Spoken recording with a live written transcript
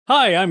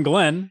Hi, I'm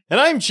Glenn.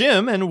 And I'm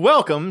Jim, and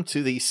welcome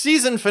to the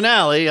season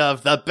finale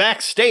of The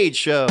Backstage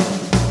Show.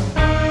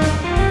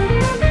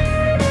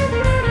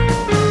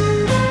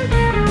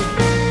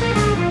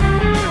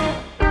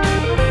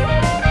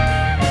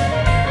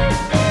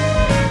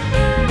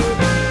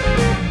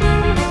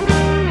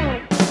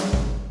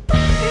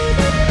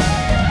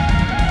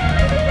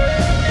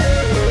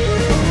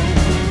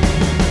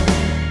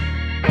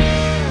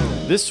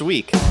 This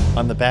week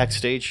on The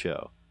Backstage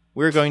Show,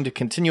 we're going to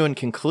continue and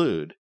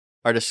conclude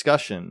our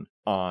discussion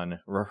on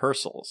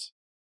rehearsals.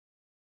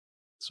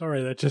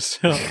 Sorry, that just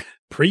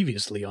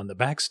previously on The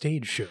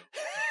Backstage Show.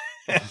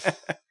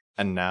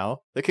 And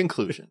now, the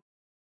conclusion.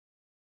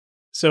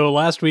 So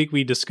last week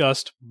we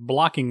discussed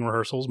blocking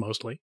rehearsals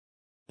mostly.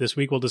 This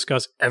week we'll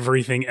discuss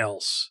everything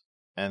else.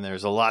 And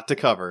there's a lot to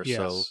cover, Yes,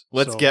 so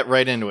let's get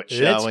right into it,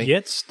 shall we? Let's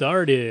get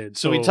started.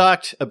 So we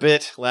talked a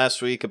bit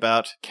last week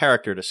about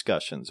character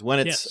discussions, when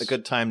it's a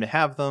good time to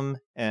have them,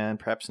 and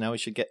perhaps now we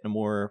should get into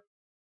more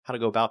how to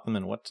go about them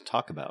and what to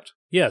talk about.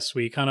 Yes,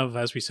 we kind of,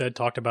 as we said,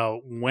 talked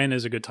about when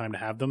is a good time to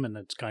have them, and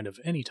it's kind of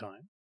any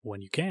time,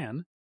 when you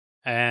can.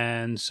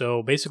 And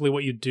so basically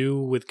what you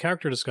do with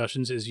character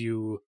discussions is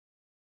you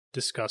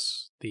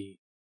discuss the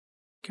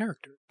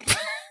character.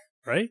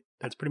 Right?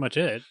 That's pretty much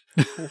it.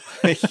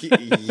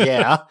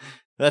 Yeah.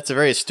 That's a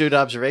very astute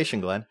observation,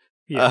 Glenn.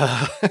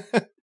 Yeah.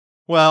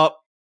 Well,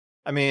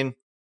 I mean,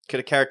 could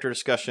a character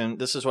discussion,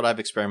 this is what I've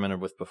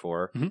experimented with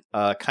before,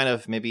 kind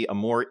of maybe a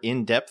more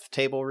in-depth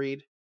table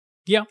read.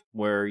 Yeah.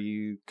 Where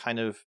you kind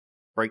of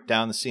break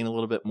down the scene a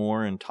little bit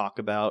more and talk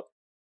about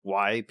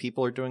why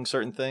people are doing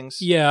certain things.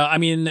 Yeah, I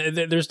mean,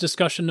 there's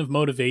discussion of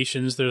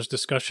motivations, there's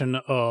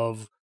discussion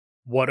of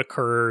what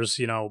occurs,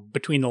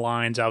 between the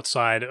lines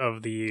outside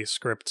of the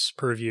script's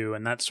purview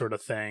and that sort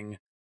of thing.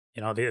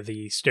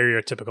 The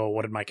stereotypical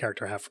what did my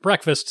character have for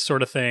breakfast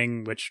sort of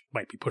thing, which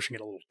might be pushing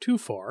it a little too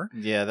far.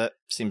 Yeah, that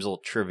seems a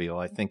little trivial.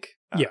 I think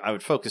yeah. I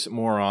would focus it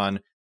more on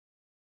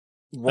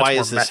why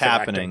is this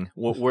happening?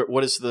 Acting.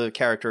 What is the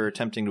character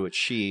attempting to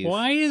achieve?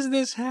 Why is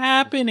this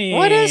happening?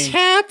 What is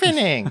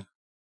happening?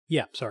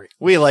 Yeah, sorry.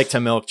 We like to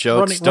milk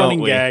jokes, don't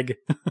running we? Gag.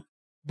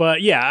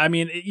 But yeah, I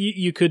mean,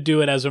 you could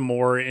do it as a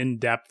more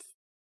in-depth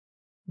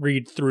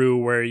read through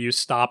where you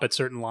stop at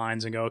certain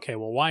lines and go, okay,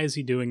 well, why is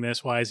he doing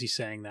this? Why is he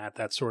saying that?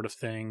 That sort of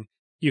thing.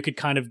 You could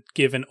kind of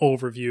give an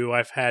overview.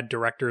 I've had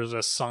directors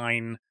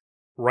assign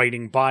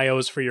writing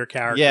bios for your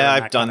character. Yeah,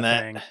 I've done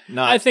that.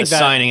 Not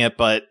assigning it,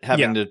 but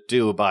having to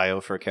do a bio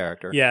for a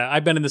character. Yeah,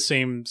 I've been in the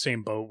same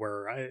boat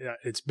where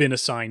it's been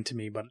assigned to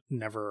me, but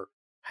never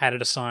had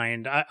it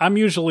assigned. I'm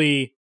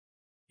usually,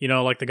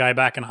 like the guy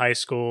back in high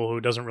school who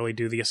doesn't really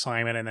do the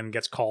assignment and then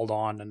gets called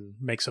on and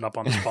makes it up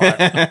on the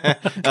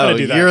spot. Oh,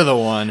 you're the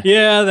one.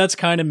 Yeah, that's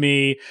kind of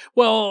me.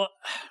 Well,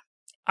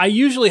 I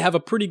usually have a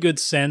pretty good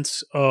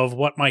sense of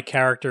what my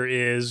character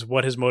is,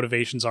 what his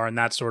motivations are, and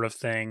that sort of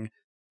thing.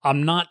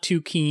 I'm not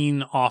too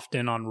keen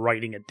often on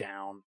writing it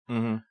down.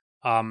 Mm-hmm.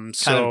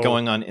 Kind of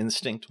going on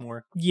instinct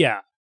more.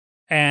 Yeah.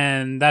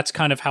 And that's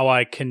kind of how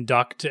I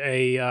conduct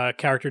a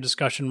character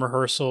discussion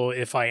rehearsal.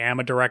 If I am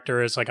a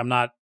director, it's like I'm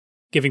not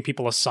giving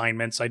people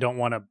assignments. I don't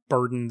want to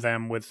burden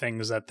them with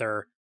things that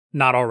they're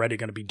not already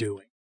going to be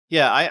doing.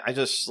 Yeah, I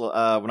just,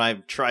 when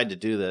I've tried to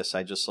do this,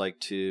 I just like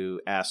to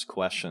ask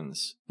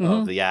questions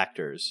of the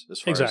actors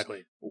as far as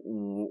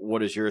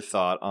what is your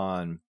thought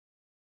on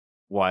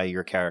why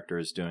your character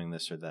is doing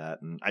this or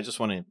that. And I just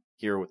want to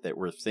hear what they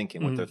were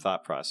thinking, what their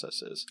thought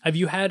process is. Have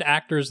you had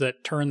actors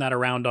that turn that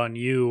around on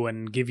you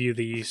and give you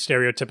the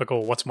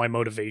stereotypical, what's my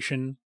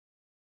motivation?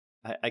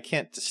 I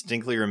can't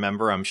distinctly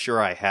remember. I'm sure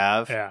I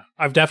have. Yeah,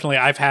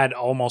 I've had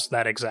almost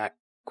that exact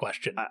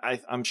question.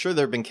 I'm sure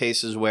there have been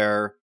cases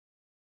where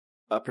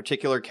a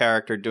particular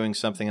character doing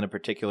something in a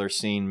particular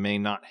scene may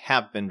not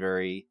have been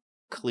very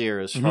clear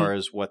as far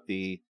as what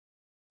the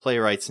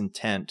playwright's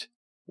intent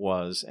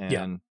was.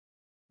 And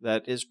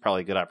that is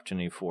probably a good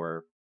opportunity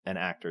for an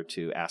actor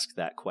to ask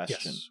that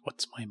question. Yes.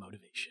 What's my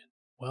motivation?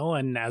 Well,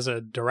 and as a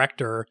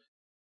director,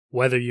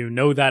 whether you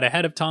know that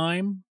ahead of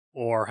time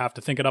or have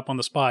to think it up on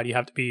the spot, you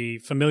have to be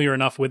familiar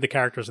enough with the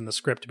characters in the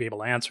script to be able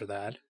to answer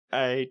that.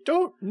 I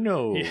don't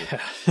know.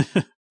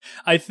 Yeah.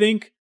 I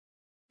think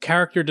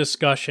character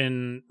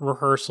discussion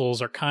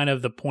rehearsals are kind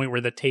of the point where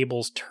the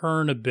tables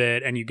turn a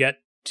bit and you get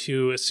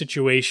to a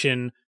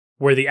situation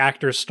where the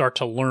actors start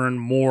to learn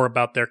more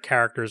about their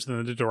characters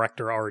than the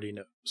director already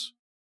knows.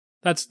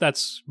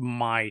 That's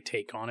my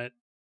take on it.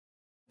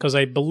 Because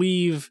I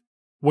believe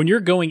when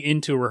you're going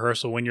into a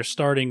rehearsal, when you're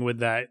starting with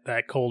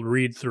that cold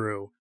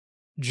read-through,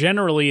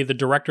 generally the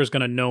director's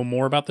going to know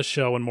more about the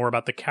show and more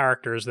about the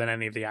characters than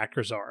any of the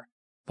actors are.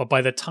 But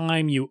by the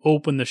time you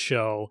open the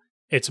show,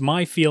 it's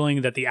my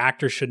feeling that the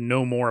actors should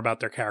know more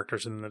about their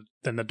characters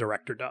than the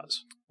director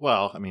does.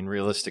 Well, I mean,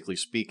 realistically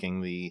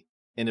speaking, the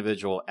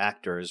individual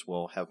actors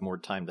will have more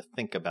time to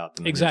think about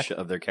the minutia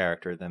of their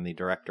character than the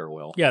director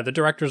will. Yeah, the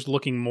director's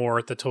looking more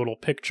at the total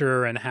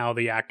picture and how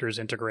the actors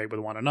integrate with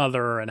one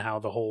another and how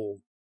the whole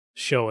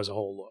show as a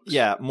whole looks.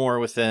 Yeah, more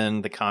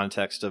within the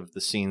context of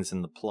the scenes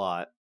and the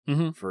plot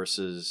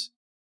versus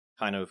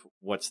kind of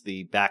what's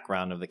the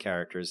background of the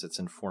characters that's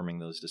informing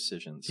those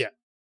decisions. Yeah.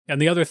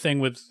 And the other thing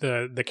with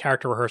the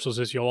character rehearsals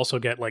is you'll also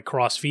get like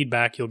cross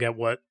feedback. You'll get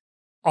what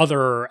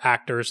other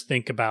actors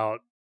think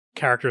about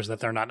characters that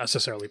they're not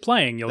necessarily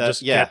playing. You'll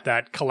just get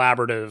that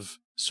collaborative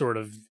sort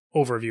of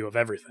overview of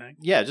everything.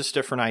 Yeah, just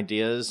different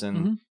ideas.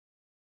 And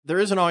there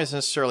isn't always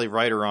necessarily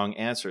right or wrong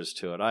answers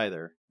to it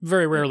either.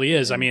 Very rarely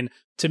is. I mean,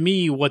 to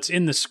me, what's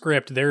in the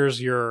script,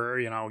 there's your,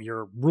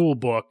 your rule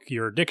book,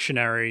 your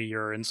dictionary,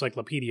 your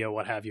encyclopedia,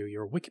 what have you,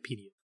 your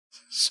Wikipedia.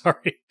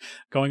 Sorry,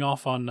 going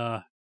off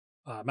on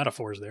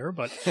metaphors there,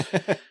 but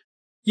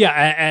yeah,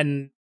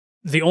 and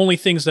the only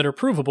things that are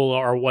provable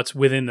are what's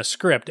within the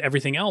script.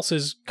 Everything else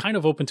is kind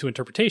of open to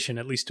interpretation,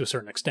 at least to a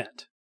certain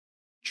extent.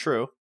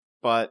 True,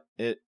 but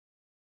it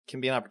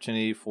can be an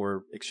opportunity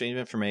for exchange of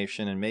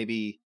information and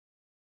maybe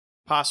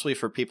possibly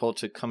for people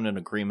to come to an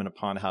agreement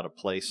upon how to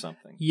play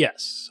something.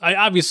 Yes.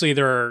 Obviously,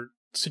 there are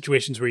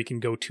situations where you can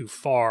go too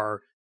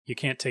far. You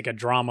can't take a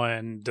drama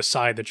and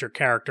decide that your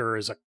character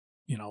is a,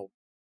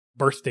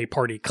 birthday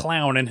party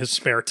clown in his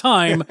spare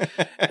time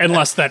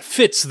unless that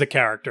fits the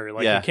character.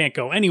 Like, you can't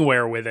go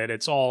anywhere with it.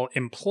 It's all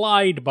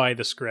implied by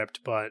the script,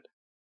 but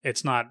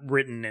it's not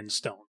written in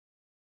stone.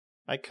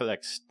 I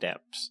collect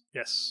stamps.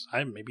 Yes.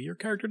 Maybe your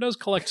character does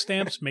collect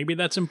stamps. Maybe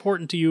that's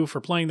important to you for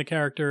playing the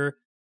character.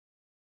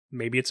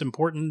 Maybe it's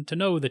important to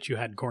know that you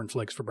had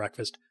cornflakes for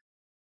breakfast.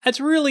 That's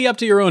really up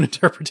to your own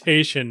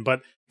interpretation,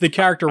 but the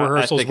character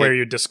rehearsal is where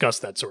you discuss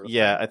that sort of thing.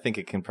 Yeah, I think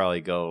it can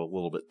probably go a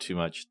little bit too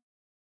much,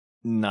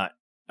 not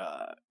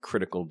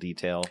critical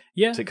detail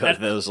to go to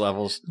those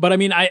levels. But I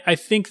mean, I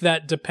think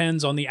that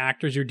depends on the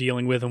actors you're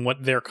dealing with and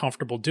what they're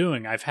comfortable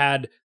doing. I've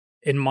had,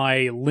 in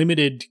my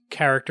limited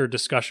character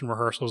discussion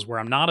rehearsals where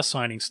I'm not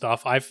assigning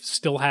stuff, I've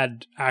still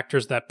had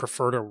actors that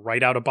prefer to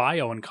write out a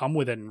bio and come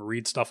with it and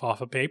read stuff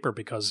off of paper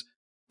because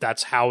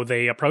that's how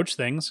they approach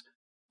things.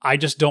 I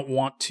just don't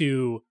want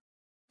to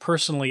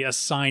personally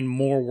assign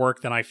more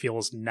work than I feel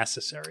is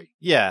necessary.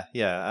 Yeah.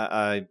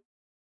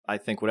 I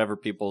think whatever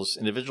people's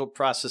individual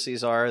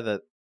processes are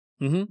that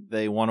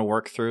they want to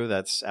work through,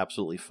 that's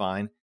absolutely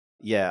fine.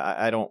 Yeah,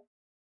 I don't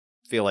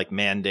feel like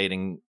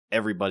mandating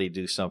everybody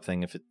do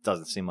something if it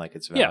doesn't seem like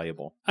it's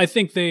valuable. Yeah, I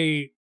think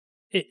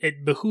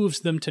it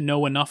behooves them to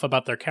know enough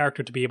about their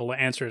character to be able to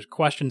answer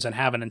questions and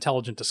have an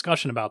intelligent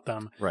discussion about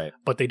them. Right.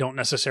 But they don't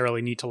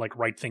necessarily need to like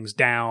write things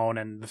down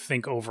and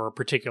think over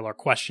particular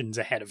questions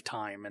ahead of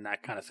time and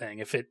that kind of thing.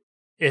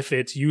 If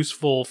it's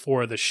useful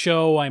for the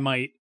show, I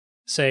might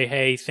say,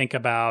 hey, think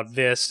about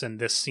this and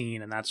this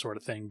scene and that sort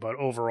of thing. But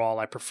overall,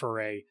 I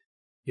prefer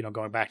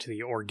going back to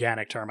the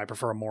organic term, I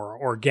prefer a more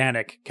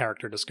organic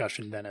character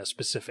discussion than a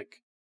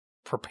specific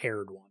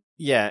prepared one.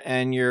 Yeah,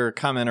 and your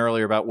comment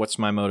earlier about what's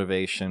my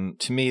motivation,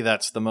 to me,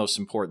 that's the most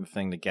important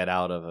thing to get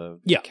out of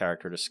a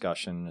character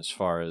discussion, as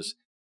far as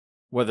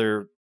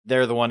whether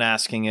they're the one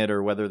asking it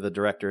or whether the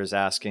director is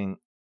asking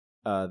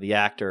the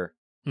actor,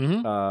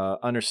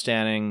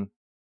 understanding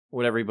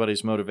what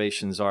everybody's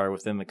motivations are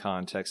within the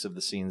context of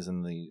the scenes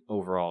and the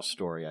overall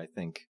story, I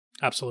think.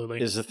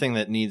 Absolutely. Is the thing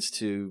that needs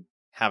to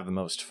have the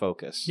most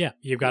focus. Yeah,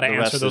 you've got to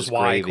answer those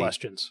why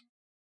questions.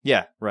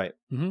 Yeah, right.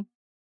 Mm-hmm.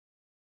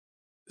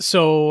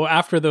 So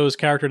after those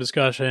character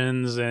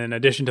discussions, in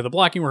addition to the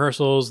blocking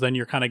rehearsals, then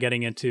you're kind of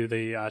getting into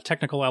the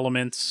technical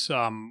elements.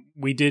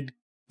 We did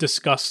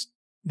discuss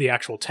the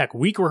actual tech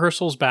week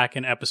rehearsals back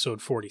in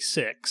episode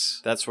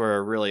 46. That's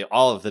where really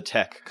all of the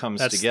tech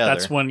comes together.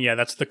 That's when,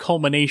 that's the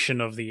culmination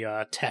of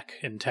the tech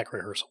in tech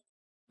rehearsal.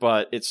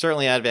 But it's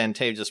certainly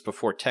advantageous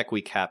before tech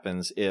week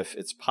happens if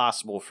it's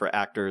possible for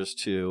actors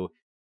to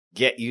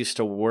get used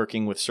to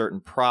working with certain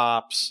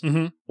props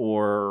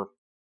or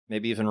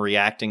maybe even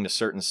reacting to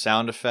certain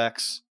sound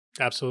effects.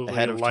 Absolutely.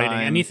 Ahead of lighting,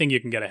 time. anything you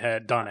can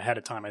get done ahead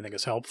of time, I think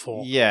is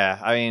helpful. Yeah,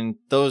 I mean,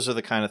 those are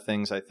the kind of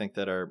things I think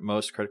that are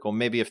most critical.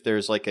 Maybe if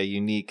there's like a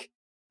unique,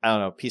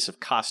 piece of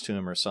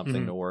costume or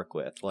something to work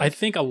with. I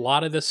think a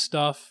lot of this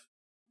stuff,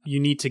 you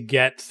need to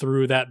get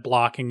through that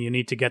blocking. You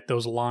need to get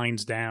those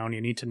lines down.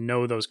 You need to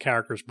know those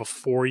characters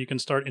before you can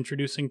start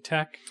introducing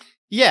tech.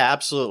 Yeah,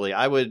 absolutely.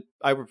 I would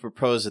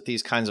propose that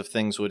these kinds of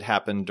things would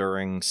happen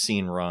during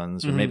scene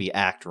runs or maybe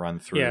act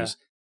run-throughs. Yeah.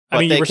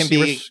 But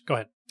go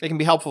ahead. They can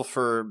be helpful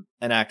for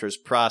an actor's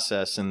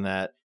process in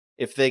that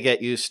if they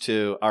get used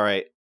to, all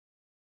right,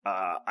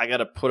 I got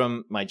to put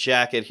my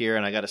jacket here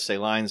and I got to say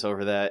lines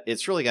over that,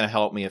 it's really going to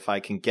help me if I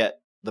can get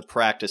the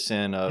practice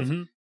in of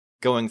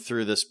going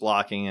through this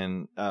blocking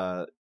and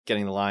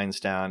getting the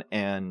lines down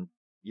and,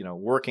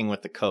 working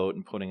with the coat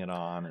and putting it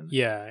on. And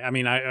yeah, I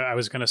mean, I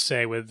was going to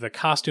say with the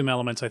costume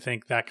elements, I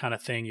think that kind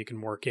of thing you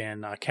can work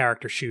in.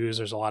 Character shoes,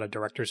 there's a lot of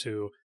directors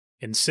who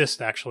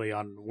insist actually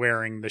on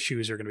wearing the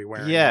shoes you're going to be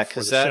wearing. Yeah,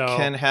 because that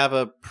can have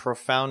a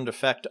profound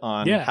effect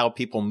on how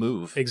people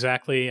move.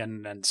 Exactly,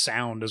 and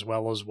sound as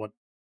well as what,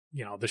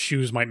 the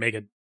shoes might make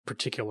a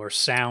particular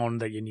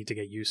sound that you need to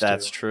get used to.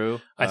 That's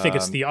true. I think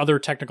it's the other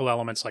technical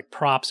elements like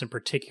props in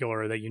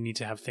particular that you need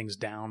to have things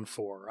down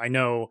for. I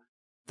know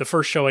the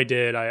first show I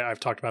did, I've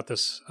talked about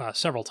this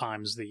several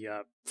times,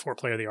 the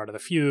foreplay of The Art of the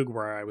Fugue,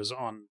 where I was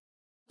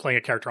playing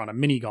a character on a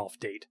mini golf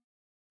date.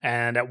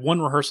 And at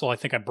one rehearsal, I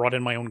think I brought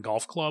in my own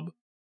golf club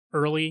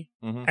early,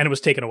 Mhm. and it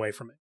was taken away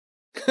from me.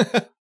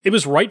 It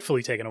was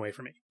rightfully taken away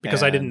from me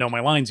because I didn't And- know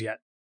my lines yet.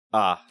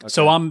 Okay.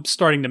 So I'm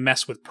starting to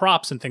mess with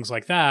props and things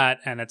like that,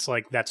 and it's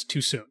like, that's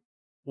too soon.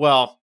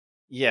 Well,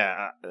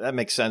 yeah, that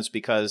makes sense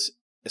because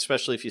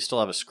especially if you still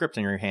have a script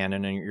in your hand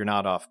and you're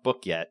not off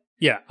book yet.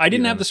 Yeah, I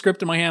didn't have Even- the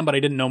script in my hand, but I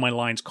didn't know my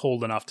lines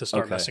cold enough to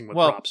start Okay. messing with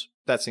Well, props.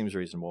 That seems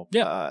reasonable.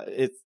 Yeah.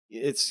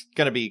 It's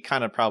going to be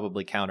kind of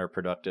probably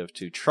counterproductive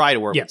to try to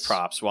work Yes. with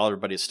props while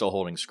everybody's still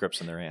holding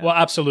scripts in their hand. Well,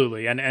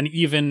 absolutely. And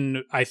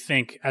even, I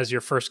think, as you're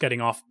first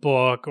getting off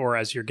book or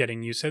as you're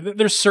getting used to it,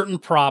 there's certain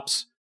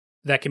props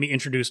that can be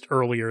introduced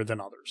earlier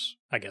than others,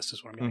 I guess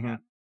is what I'm getting Mhm. at.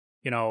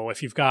 You know,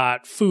 if you've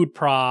got food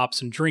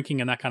props and drinking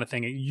and that kind of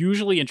thing, it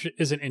usually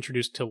isn't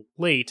introduced till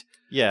late.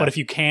 yeah. But if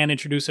you can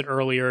introduce it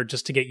earlier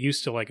just to get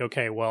used to, like,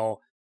 okay, well,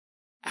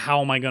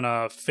 how am I going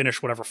to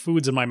finish whatever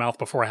food's in my mouth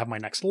before I have my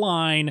next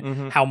line?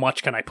 Mhm. How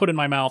much can I put in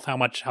my mouth?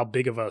 How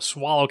big of a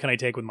swallow can I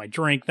take with my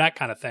drink? That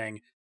kind of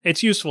thing.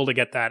 It's useful to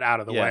get that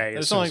out of the way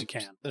as soon as you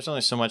can. There's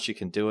only so much you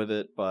can do with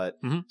it,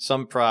 but Mhm.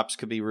 some props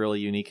could be really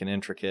unique and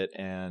intricate,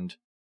 and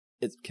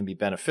it can be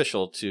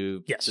beneficial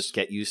to Yes. just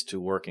get used to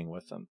working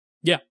with them.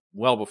 Yeah.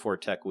 Well before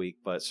Tech Week,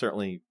 but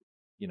certainly,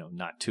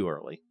 not too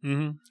early.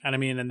 Mm-hmm. And I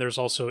mean, and there's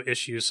also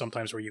issues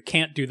sometimes where you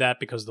can't do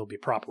that because there'll be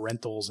prop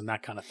rentals and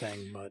that kind of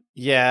thing. But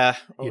Yeah.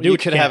 You do You what you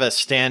could have can. a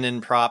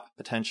stand-in prop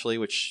potentially,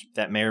 which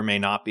that may or may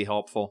not be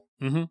helpful.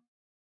 mm-hmm.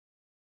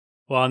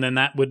 Well, and then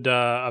that would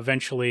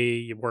eventually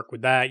you work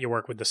with that. You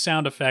work with the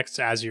sound effects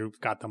as you've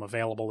got them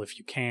available if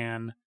you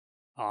can.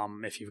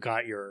 If you've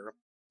got your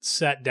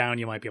set down,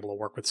 you might be able to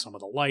work with some of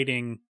the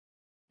lighting.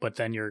 But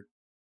then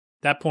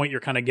that point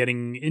you're kind of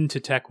getting into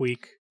Tech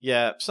Week.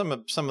 Yeah, some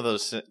of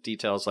those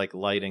details, like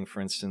lighting,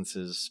 for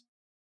instance,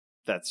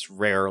 that's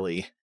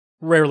rarely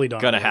Rarely done.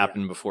 going to earlier.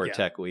 happen before Yeah.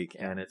 Tech Week,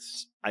 and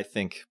it's, I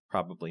think,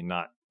 probably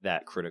not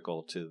that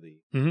critical to the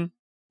Mhm.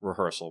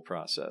 rehearsal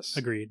process.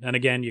 Agreed. And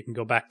again, you can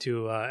go back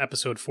to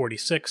episode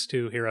 46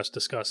 to hear us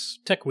discuss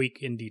Tech Week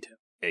in detail.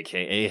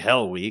 AKA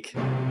Hell Week.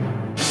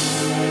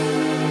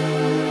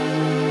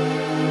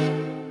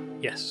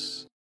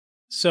 Yes.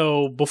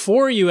 So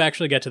before you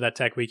actually get to that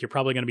Tech Week, you're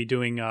probably going to be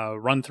doing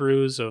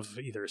run-throughs of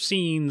either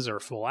scenes or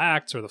full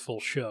acts or the full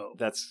show.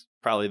 That's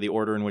probably the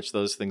order in which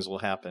those things will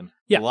happen.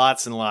 Yeah.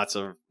 Lots and lots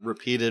of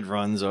repeated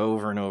runs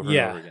over and over and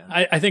over again.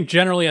 I think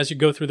generally as you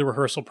go through the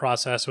rehearsal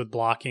process with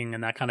blocking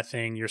and that kind of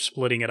thing, you're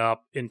splitting it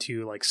up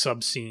into like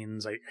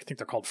sub-scenes. I think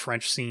they're called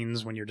French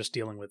scenes when you're just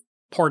dealing with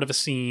part of a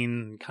scene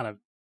and kind of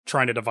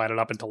trying to divide it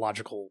up into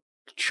logical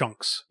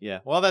chunks. Yeah.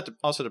 Well, that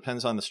also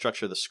depends on the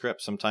structure of the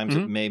script. Sometimes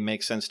Mhm. it may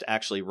make sense to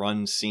actually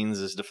run scenes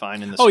as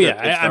defined in the Oh, script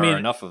yeah. if I there mean, are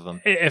enough of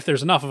them. If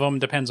there's enough of them,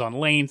 depends on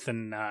length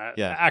and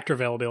Yeah. actor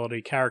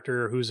availability,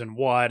 character, who's in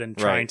what, and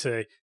trying Right.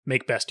 to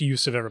make best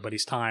use of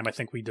everybody's time. I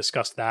think we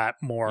discussed that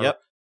more Yep.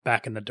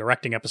 back in the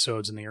directing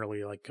episodes in the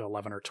early, like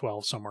 11 or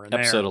 12, somewhere in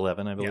Episode there.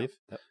 11, I believe.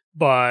 Yep.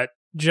 But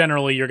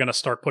generally, you're going to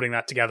start putting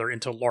that together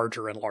into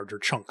larger and larger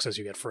chunks as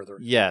you get further.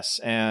 Yes,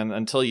 and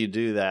until you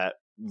do that,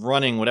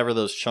 running whatever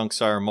those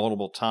chunks are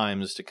multiple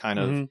times to kind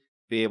of Mhm.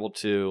 be able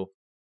to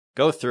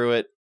go through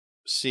it,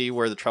 see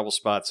where the trouble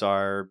spots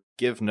are,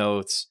 give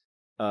notes,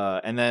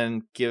 and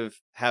then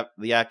have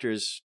the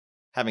actors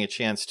having a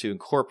chance to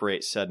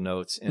incorporate said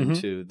notes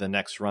into the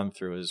next run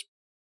through is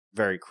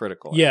very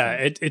critical. I Yeah,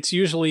 think. it's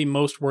usually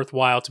most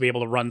worthwhile to be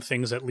able to run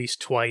things at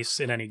least twice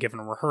in any given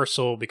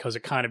rehearsal because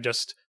it kind of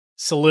just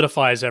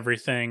solidifies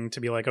everything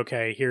to be like,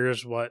 okay,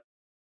 here's what,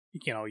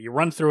 you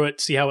run through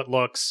it, see how it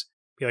looks,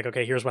 be like,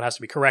 okay, here's what has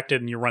to be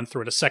corrected, and you run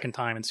through it a second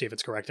time and see if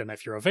it's corrected. And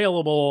if you're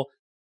available,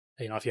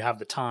 if you have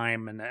the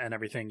time and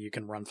everything, you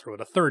can run through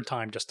it a third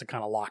time just to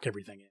kind of lock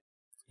everything in.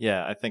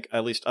 Yeah, I think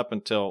at least up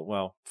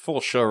until,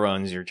 full show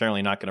runs, you're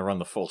generally not going to run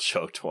the full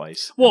show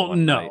twice. in Well,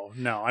 one night.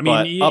 no. I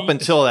But mean, up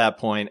until that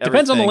point,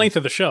 depends on the everything- length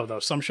of the show, though.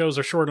 Some shows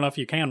are short enough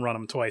you can run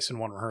them twice in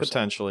one rehearsal.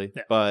 Potentially.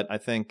 Yeah. But I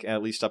think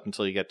at least up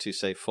until you get to,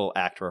 say, full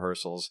act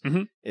rehearsals,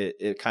 Mhm.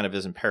 it kind of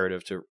is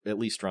imperative to at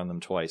least run them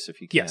twice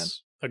if you can.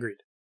 Yes, agreed.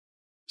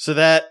 So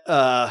that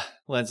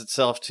lends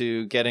itself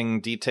to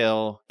getting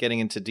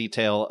into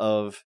detail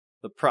of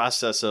the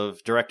process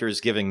of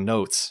directors giving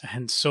notes.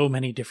 And so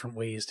many different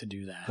ways to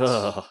do that.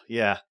 Oh,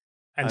 yeah.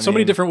 And I so many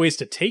mean- different ways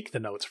to take the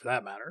notes, for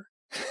that matter.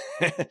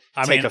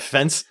 I Take mean-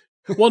 offense.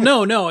 Well,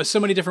 no. So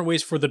many different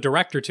ways for the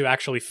director to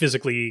actually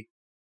physically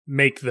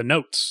make the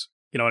notes.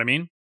 You know what I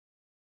mean?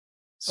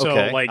 So,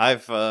 okay. like,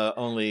 I've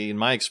only, in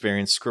my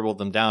experience, scribbled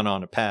them down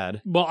on a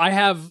pad. well, I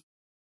have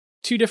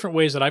two different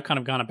ways that I've kind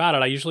of gone about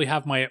it. I usually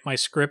have my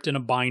script in a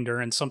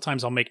binder, and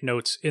sometimes I'll make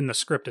notes in the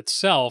script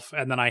itself,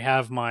 and then I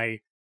have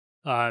my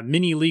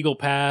mini legal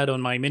pad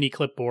on my mini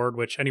clipboard,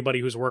 which anybody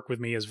who's worked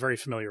with me is very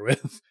familiar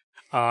with,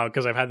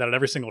 because I've had that at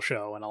every single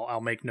show, and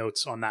I'll make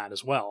notes on that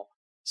as well.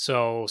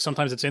 So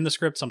sometimes it's in the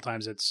script,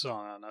 sometimes it's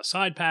on a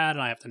side pad,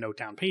 and I have to note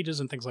down pages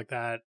and things like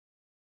that.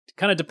 It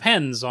kind of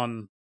depends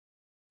on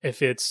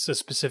if it's a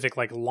specific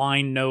like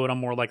line note. I'm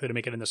more likely to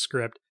make it in the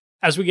script.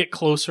 As we get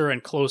closer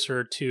and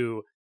closer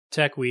to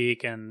Tech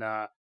Week and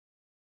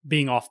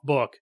being off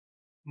book,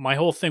 my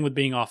whole thing with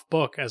being off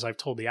book, as I've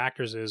told the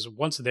actors, is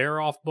once they're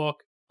off book,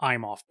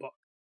 I'm off book.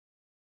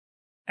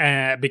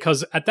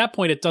 Because at that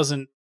point, it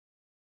doesn't,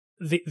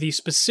 the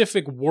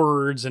specific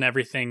words and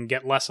everything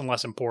get less and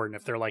less important.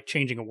 If they're like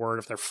changing a word,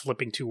 if they're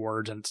flipping two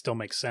words and it still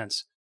makes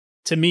sense,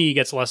 to me, it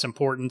gets less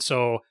important.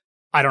 So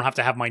I don't have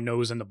to have my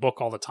nose in the book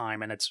all the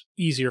time. And it's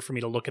easier for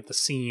me to look at the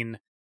scene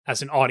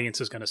as an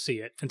audience is going to see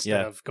it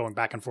instead of going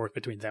back and forth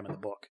between them and the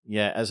book.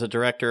 Yeah, as a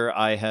director,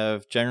 I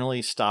have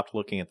generally stopped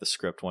looking at the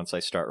script once I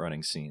start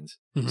running scenes.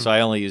 So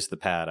I only use the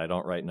pad. I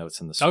don't write notes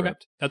in the script. Okay,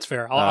 that's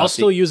fair. I'll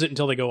still use it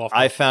until they go off.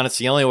 I found it's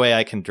the only way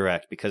I can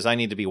direct because I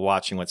need to be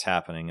watching what's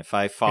happening. If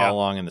I follow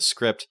along in the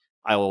script,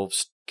 I will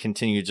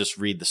continue to just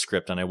read the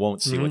script and I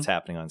won't see what's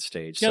happening on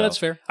stage. Yeah, so that's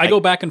fair. I go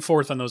back and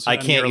forth on those. I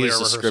can't use the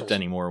rehearsals. script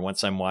anymore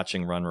once I'm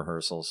watching run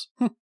rehearsals,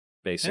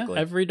 basically.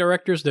 Yeah, every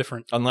director's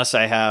different. Unless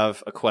I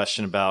have a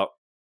question about,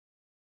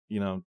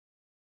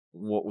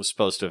 what was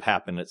supposed to have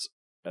happened at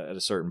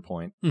a certain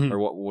point, or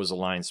what was a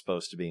line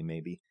supposed to be,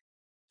 maybe.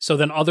 So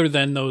then other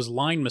than those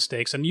line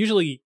mistakes, and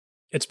usually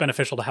it's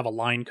beneficial to have a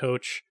line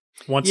coach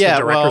once the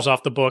director's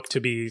off the book to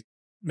be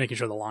making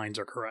sure the lines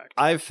are correct.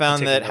 I've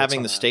found that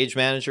having the stage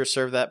manager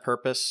serve that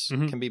purpose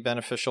can be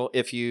beneficial.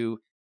 If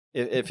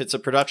it's a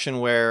production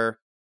where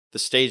the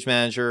stage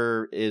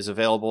manager is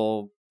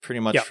available pretty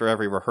much for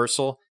every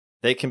rehearsal,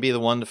 they can be the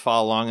one to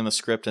follow along in the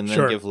script and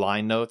then give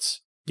line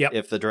notes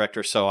if the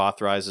director so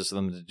authorizes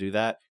them to do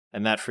that.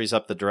 And that frees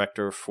up the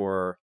director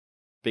for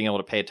being able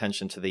to pay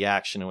attention to the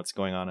action and what's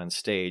going on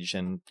stage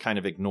and kind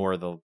of ignore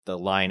the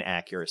line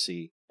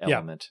accuracy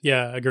element.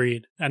 Yeah,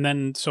 agreed. And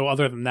then, so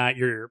other than that,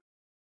 you're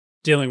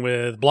dealing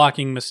with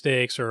blocking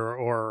mistakes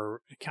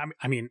or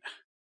I mean,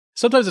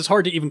 sometimes it's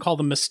hard to even call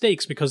them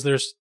mistakes because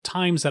there's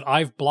times that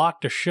I've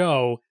blocked a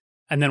show,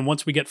 and then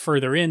once we get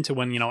further into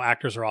when,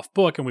 actors are off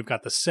book and we've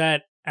got the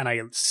set and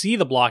I see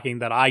the blocking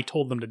that I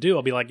told them to do,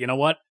 I'll be like, you know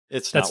what?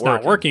 That's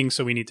not working,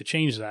 so we need to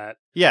change that.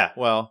 Yeah,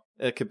 well,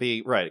 it could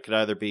be, right. It could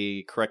either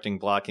be correcting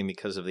blocking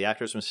because of the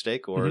actor's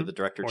mistake or the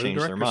director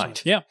changed their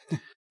mind. Yeah.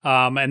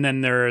 And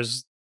then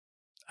there's,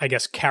 I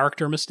guess,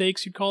 character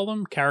mistakes, you'd call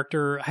them.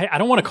 I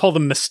don't want to call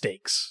them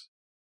mistakes.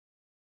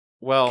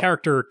 Well,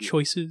 character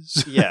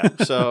choices. Yeah.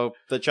 So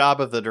the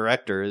job of the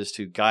director is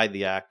to guide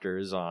the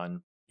actors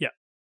on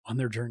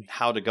their journey,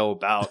 how to go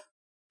about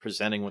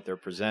presenting what they're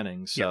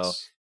presenting. So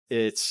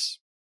it's,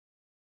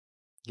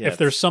 if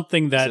there's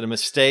something that is it a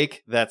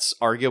mistake, that's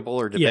arguable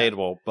or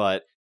debatable,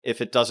 but if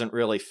it doesn't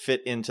really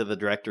fit into the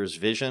director's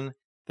vision,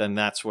 then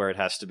that's where it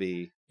has to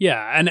be.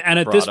 Yeah, and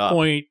at this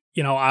point,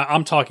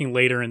 I'm talking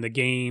later in the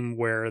game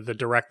where the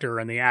director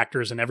and the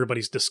actors and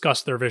everybody's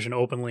discussed their vision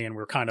openly and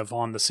we're kind of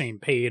on the same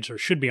page or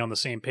should be on the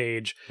same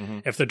page.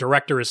 If the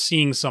director is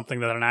seeing something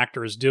that an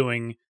actor is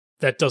doing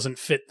that doesn't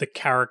fit the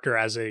character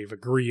as they've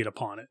agreed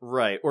upon it.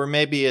 Right. Or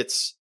maybe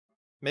it's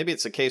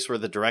a case where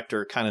the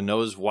director kind of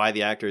knows why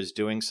the actor is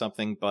doing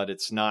something, but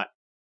it's not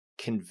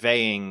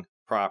conveying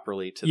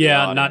properly to the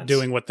audience. Not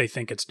doing what they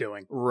think it's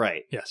doing.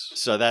 Right. Yes.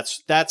 So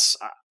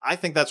I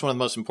think that's one of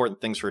the most important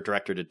things for a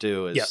director to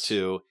do is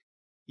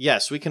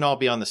yes, we can all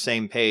be on the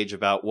same page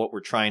about what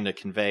we're trying to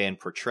convey and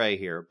portray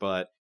here,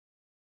 but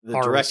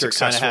the director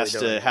kind of has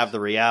to have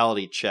the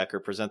reality check or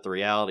present the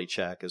reality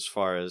check as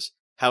far as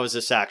how is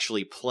this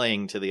actually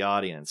playing to the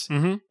audience?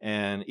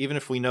 And even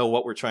if we know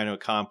what we're trying to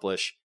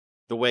accomplish,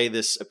 the way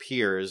this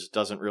appears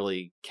doesn't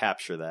really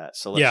capture that.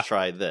 So let's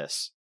try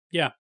this.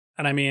 Yeah.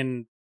 And I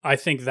mean, I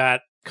think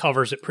that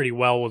covers it pretty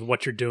well with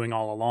what you're doing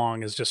all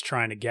along is just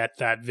trying to get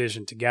that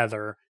vision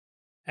together.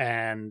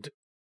 And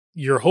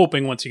you're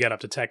hoping once you get up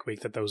to Tech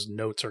Week that those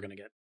notes are going to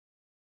get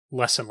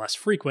less and less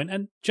frequent.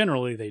 And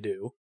generally they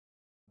do.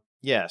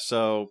 Yeah.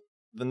 So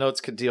the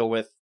notes could deal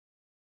with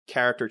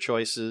character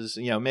choices.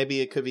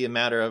 Maybe it could be a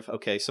matter of,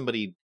 okay,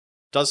 somebody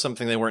does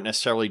something they weren't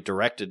necessarily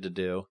directed to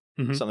do,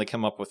 something they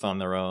come up with on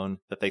their own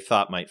that they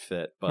thought might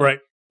fit. But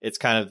it's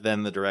kind of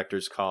then the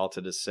director's call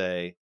to just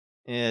say,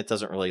 it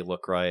doesn't really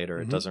look right, or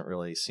it doesn't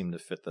really seem to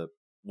fit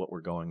what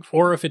we're going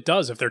for. Or if it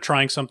does, if they're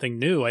trying something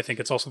new, I think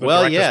it's also the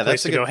director's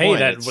place to go, hey,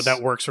 that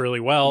works really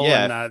well,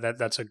 and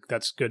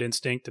that's good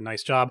instinct and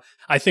nice job.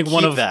 I think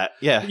one of that,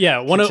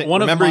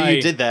 remember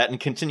you did that and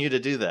continue to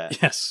do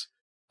that. Yes,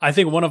 I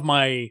think one of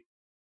my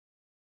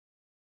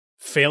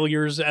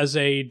failures as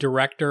a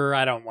director,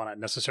 I don't want to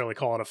necessarily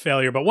call it a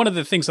failure, but one of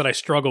the things that I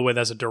struggle with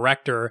as a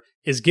director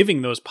is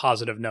giving those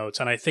positive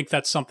notes, and I think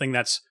that's something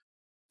that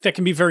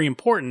can be very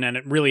important, and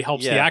it really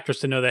helps the actors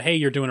to know that, hey,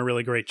 you're doing a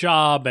really great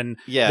job, and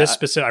this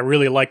specific, I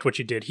really liked what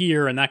you did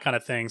here, and that kind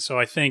of thing. So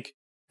I think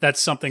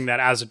that's something that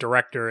as a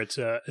director, it's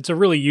a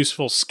really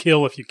useful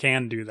skill if you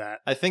can do that.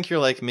 I think you're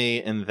like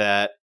me in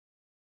that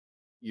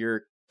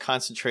you're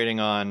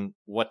concentrating on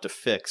what to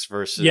fix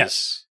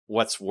versus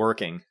what's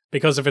working.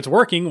 Because if it's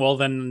working, well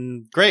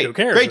then great. Who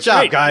cares? Great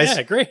job, guys.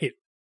 Yeah, great.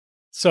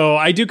 So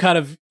I do kind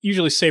of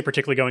usually say,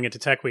 particularly going into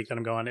Tech Week, that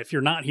I'm going, if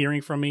you're not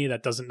hearing from me,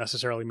 that doesn't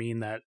necessarily mean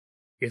that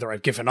either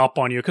I've given up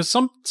on you. Because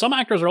some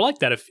actors are like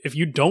that. If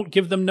you don't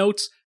give them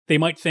notes, they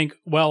might think,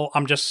 well,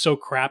 I'm just so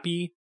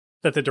crappy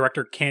that the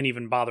director can't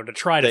even bother to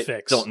try to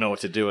fix. Don't know what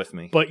to do with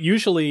me. But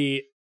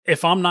usually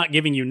if I'm not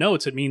giving you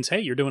notes, it means, hey,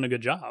 you're doing a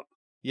good job.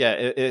 Yeah,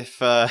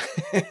 if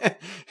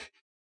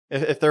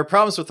if there are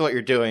problems with what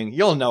you're doing,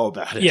 you'll know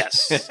about it.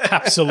 Yes,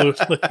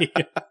 absolutely.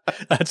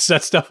 That's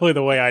definitely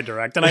the way I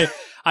direct, and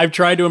I've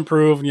tried to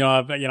improve.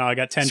 I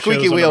got 10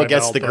 squeaky shows wheel under my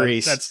gets belt, the but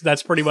grease.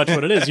 That's pretty much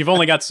what it is. You've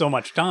only got so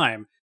much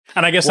time,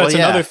 and I guess that's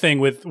another thing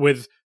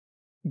with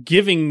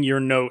giving your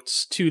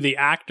notes to the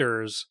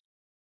actors.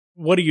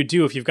 What do you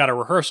do if you've got a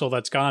rehearsal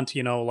that's gone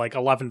to like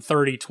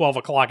 11:30, 12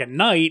 o'clock at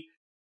night,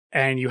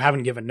 and you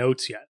haven't given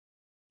notes yet?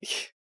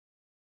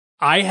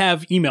 I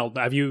have emailed.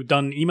 Have you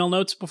done email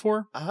notes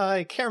before?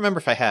 I can't remember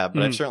if I have,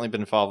 but I've certainly been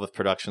involved with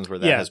productions where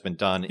that has been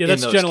done in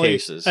those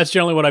cases. That's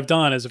generally what I've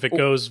done is if it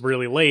goes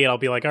really late, I'll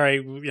be like, all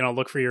right,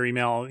 look for your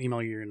email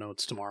you your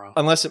notes tomorrow.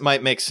 Unless it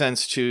might make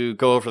sense to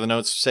go over the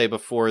notes, say,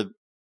 before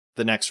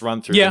the next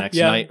run through, the next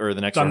night or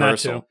the next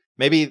rehearsal.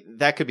 Maybe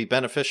that could be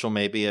beneficial,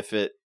 maybe if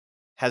it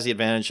has the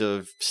advantage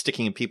of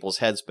sticking in people's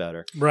heads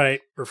better. Right,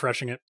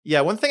 refreshing it.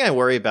 Yeah, one thing I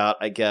worry about,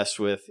 I guess,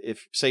 with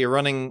if, say, you're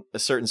running a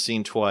certain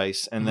scene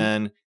twice, and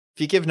then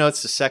if you give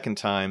notes the second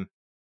time,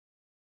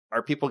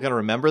 are people going to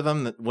remember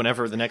them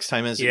whenever the next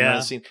time is in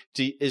the scene?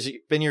 Has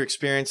it been your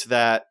experience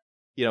that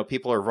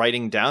people are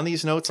writing down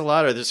these notes a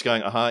lot, or they're just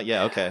going,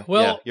 yeah, okay,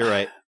 well, yeah, you're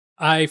right?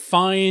 I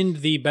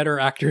find the better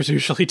actors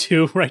usually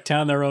do write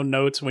down their own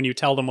notes when you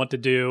tell them what to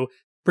do.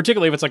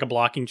 Particularly if it's like a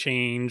blocking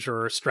change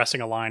or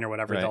stressing a line or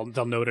whatever,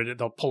 they'll note it.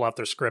 They'll pull out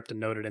their script and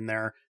note it in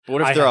there. But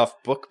what if they're off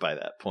book by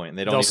that point?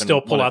 They don't even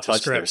still pull out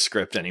touch their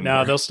script anymore.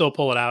 No, they'll still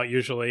pull it out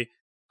usually.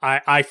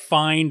 I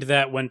find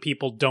that when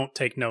people don't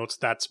take notes,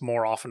 that's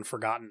more often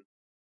forgotten.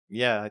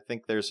 Yeah, I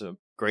think there's a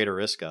greater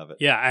risk of it.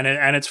 Yeah,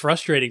 and it's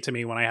frustrating to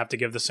me when I have to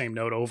give the same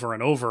note over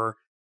and over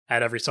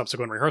at every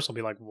subsequent rehearsal.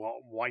 Be like, well,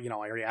 why? I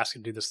already asked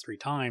you to do this 3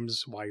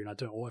 times. Why are you not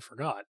doing it? Oh, I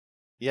forgot.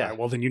 Yeah. Right,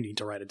 well, then you need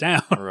to write it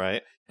down.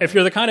 Right. If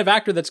you're the kind of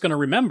actor that's going to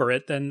remember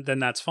it, then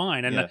that's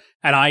fine. And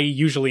I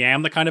usually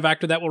am the kind of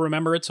actor that will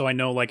remember it. So I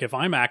know, like, if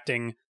I'm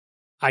acting,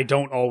 I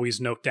don't always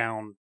note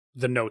down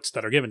the notes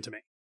that are given to me.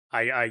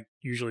 I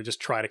usually just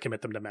try to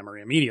commit them to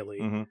memory immediately.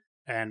 Mm-hmm.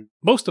 And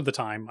most of the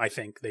time, I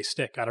think they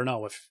stick. I don't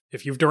know.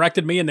 If you've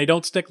directed me and they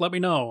don't stick, let me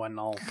know, and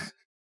I'll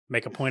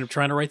make a point of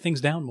trying to write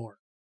things down more.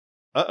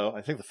 Uh-oh,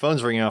 I think the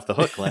phone's ringing off the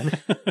hook, Glenn.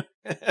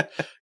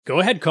 Go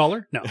ahead,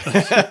 caller. No.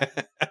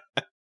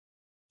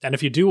 And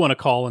if you do want to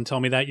call and tell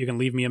me that, you can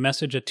leave me a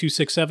message at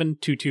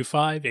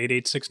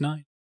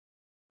 267-225-8869.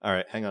 All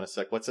right, hang on a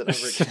sec. What's that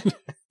number again?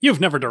 You've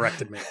never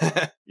directed me.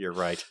 You're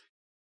right.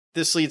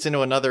 This leads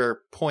into another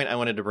point I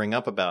wanted to bring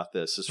up about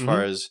this, as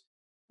far as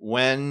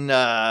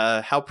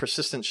how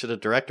persistent should a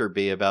director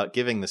be about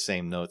giving the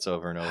same notes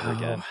over and over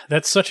again?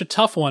 That's such a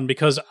tough one,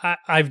 because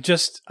I've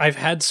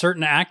had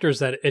certain actors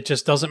that it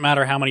just doesn't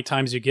matter how many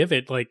times you give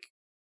it, like,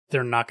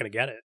 they're not going to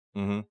get it.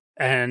 Mm-hmm.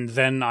 And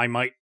then I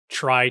might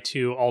try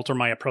to alter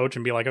my approach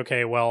and be like,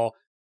 okay, well,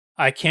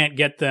 I can't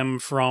get them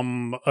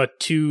from a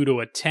 2 to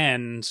a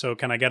 10, so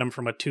can I get them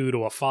from a 2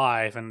 to a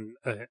 5 and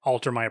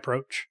alter my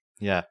approach?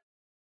 Yeah.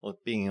 Well,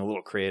 being a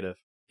little creative.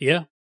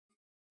 Yeah.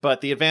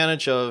 But the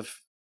advantage of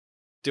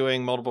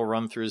doing multiple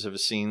run-throughs of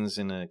scenes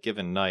in a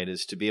given night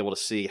is to be able to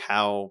see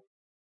how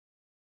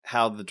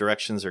the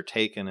directions are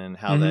taken and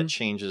how that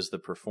changes the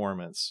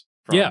performance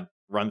from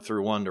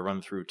run-through 1 to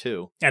run-through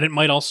 2. And it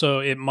might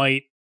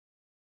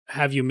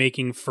have you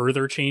making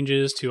further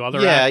changes to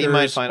other actors, you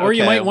might find, or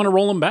you might want to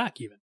roll them back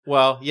even.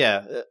 Well,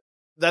 yeah,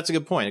 that's a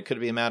good point. It could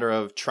be a matter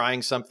of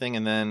trying something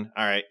and then,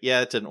 all right,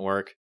 it didn't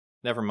work,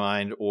 never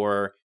mind,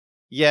 or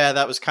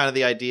that was kind of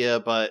the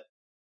idea, but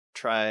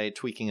try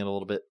tweaking it a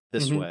little bit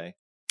this way.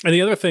 And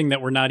the other thing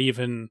that we're not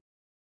even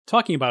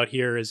talking about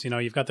here is,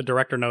 you've got the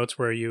director notes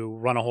where you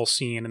run a whole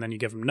scene and then you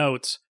give them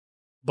notes,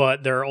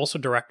 but there are also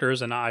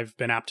directors, and I've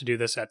been apt to do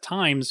this at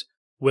times,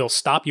 will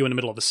stop you in the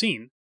middle of the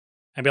scene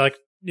and be like,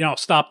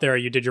 stop there,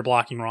 you did your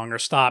blocking wrong, or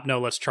stop, no,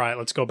 let's try it,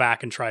 let's go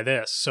back and try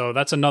this. So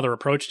that's another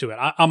approach to it.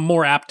 I'm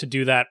more apt to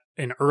do that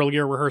in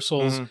earlier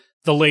rehearsals. Mm-hmm.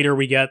 The later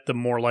we get, the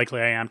more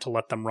likely I am to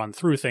let them run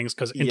through things,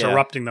 because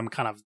interrupting them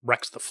kind of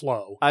wrecks the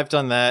flow. I've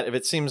done that. If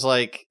it seems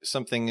like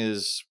something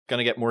is going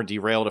to get more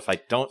derailed if I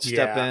don't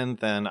step in,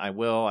 then I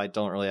will. I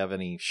don't really have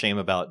any shame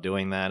about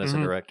doing that as a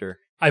director.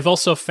 I've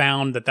also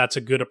found that that's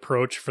a good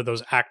approach for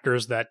those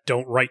actors that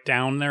don't write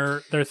down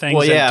their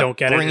things and don't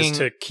get it, is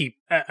to keep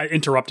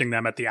interrupting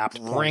them at the apt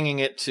point. Bringing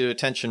it to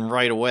attention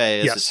right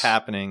away as it's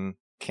happening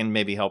can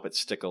maybe help it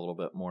stick a little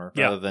bit more,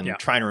 rather than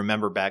trying to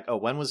remember back,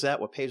 when was that?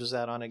 What page was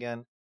that on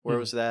again? Where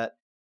was that?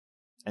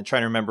 And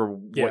trying to remember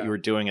what you were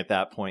doing at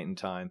that point in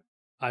time.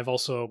 I've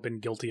also been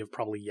guilty of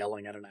probably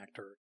yelling at an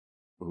actor.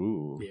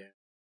 Ooh. Yeah.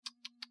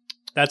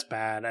 That's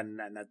bad, and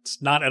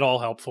that's not at all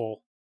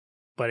helpful.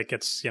 But it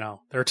gets, there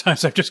are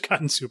times I've just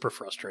gotten super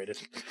frustrated.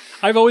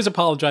 I've always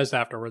apologized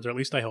afterwards, or at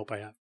least I hope I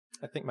have.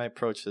 I think my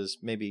approach is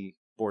maybe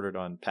bordered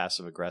on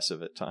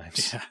passive-aggressive at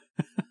times. Yeah.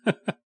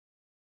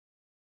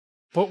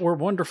 But we're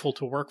wonderful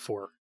to work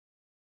for.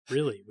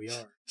 Really, we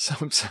are.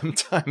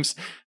 Sometimes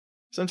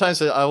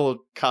I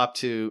will cop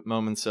to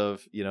moments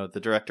of, the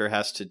director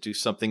has to do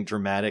something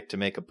dramatic to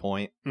make a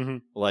point. Mm-hmm.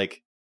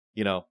 Like,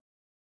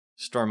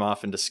 storm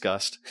off in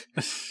disgust.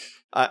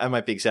 I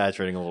might be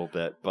exaggerating a little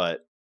bit,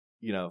 but,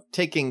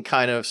 taking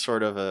kind of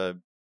sort of a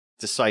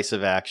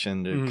decisive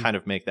action to kind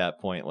of make that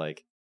point,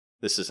 like,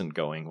 this isn't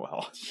going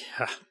well.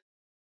 Yeah.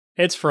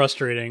 It's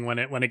frustrating when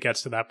it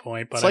gets to that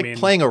point, but it's like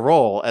playing a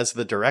role as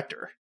the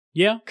director.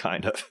 Yeah.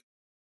 Kind of.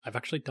 I've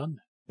actually done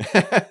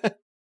that.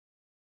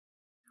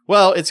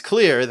 Well, it's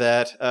clear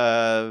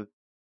that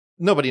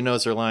nobody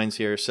knows their lines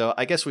here, so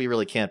I guess we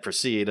really can't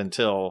proceed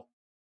until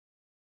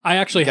I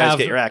actually you guys have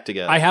get your act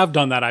together. I have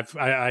done that.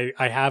 I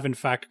have in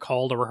fact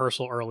called a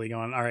rehearsal early,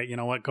 going, all right, you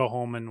know what, go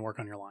home and work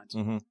on your lines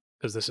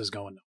because this is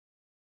going.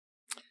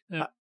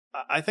 Yeah.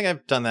 I think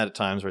I've done that at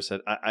times where I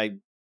said,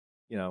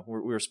 we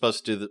were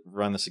supposed to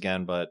run this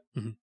again, but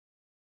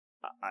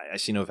I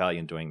see no value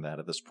in doing that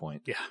at this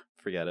point. Yeah,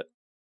 forget it.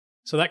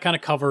 So that kind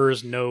of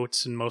covers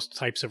notes and most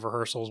types of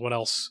rehearsals. What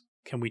else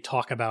can we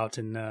talk about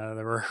in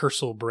the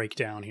rehearsal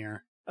breakdown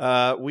here?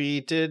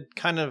 We did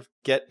kind of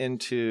get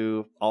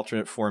into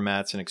alternate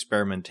formats and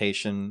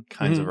experimentation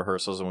kinds of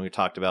rehearsals when we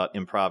talked about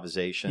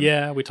improvisation.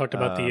 Yeah, we talked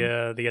about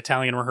the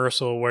Italian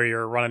rehearsal where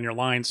you're running your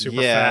lines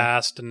super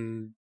fast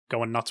and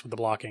going nuts with the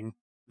blocking.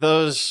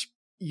 Those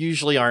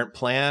usually aren't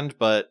planned,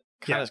 but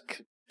kind of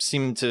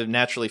seem to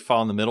naturally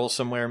fall in the middle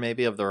somewhere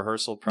maybe of the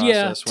rehearsal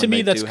process. Yeah, to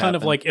me that's kind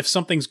of like if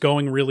something's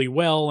going really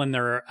well and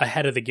they're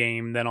ahead of the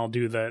game, then I'll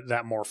do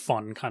that more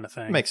fun kind of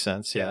thing. Makes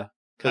sense, yeah.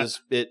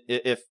 Because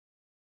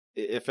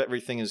if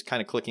everything is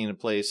kind of clicking into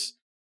place,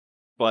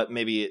 but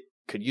maybe it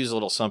could use a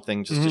little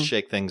something just to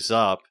shake things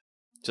up,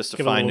 just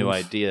to find new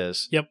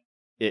ideas. Yep.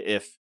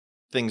 If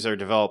things are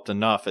developed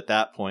enough at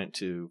that point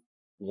to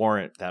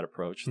warrant that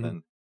approach,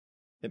 then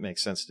it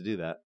makes sense to do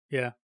that.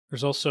 Yeah.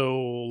 There's also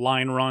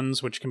line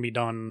runs, which can be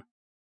done,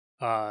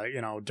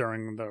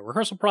 during the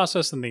rehearsal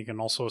process, and they can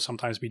also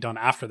sometimes be done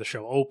after the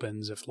show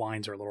opens if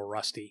lines are a little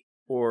rusty.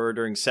 Or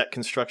during set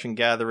construction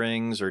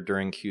gatherings, or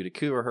during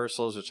Q2Q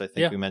rehearsals, which I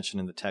think we mentioned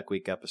in the Tech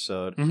Week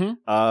episode.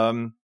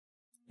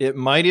 It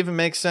might even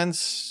make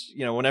sense,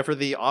 whenever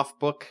the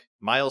off-book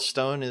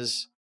milestone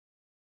is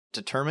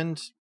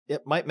determined,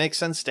 it might make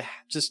sense to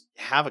just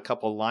have a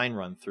couple line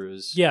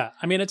run-throughs. Yeah,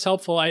 I mean, it's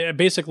helpful. I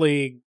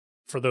basically,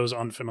 for those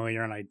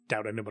unfamiliar, and I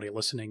doubt anybody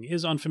listening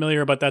is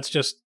unfamiliar, but that's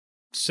just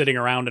sitting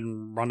around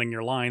and running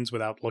your lines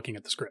without looking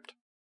at the script.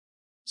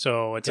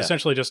 So it's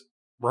essentially just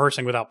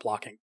rehearsing without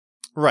blocking.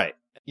 Right.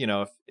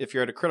 If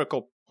you're at a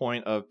critical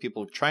point of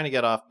people trying to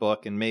get off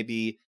book and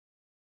maybe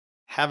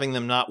having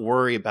them not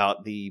worry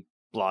about the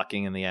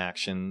blocking and the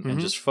action and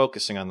just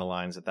focusing on the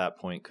lines at that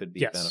point could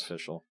be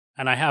beneficial.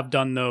 And I have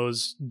done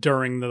those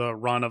during the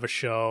run of a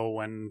show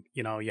when,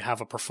 you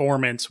have a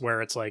performance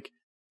where it's like,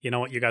 you know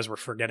what, you guys were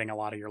forgetting a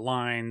lot of your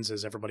lines.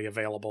 Is everybody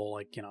available,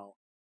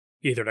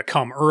 either to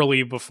come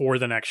early before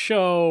the next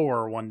show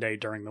or one day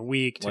during the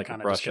week to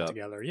kind of just get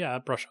together? Yeah,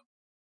 brush up.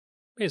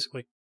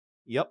 Basically.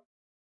 Yep.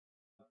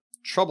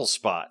 Trouble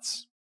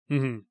spots.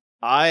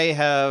 I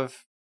have,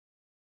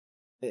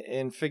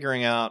 in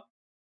figuring out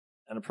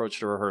an approach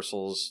to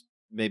rehearsals,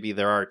 maybe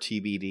there are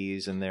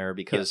TBDs in there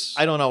because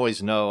I don't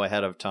always know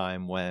ahead of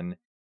time when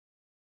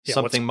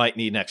something might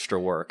need extra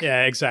work.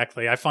 Yeah,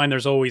 exactly. I find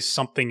there's always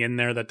something in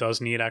there that does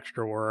need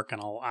extra work,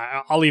 and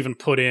I'll even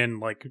put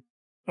in like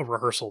a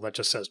rehearsal that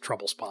just says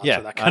trouble spots. Yeah,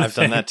 or that kind of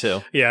thing. I've done that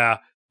too. Yeah,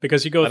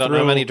 because you go through. I don't know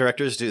how many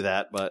directors do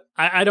that, but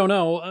I don't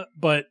know,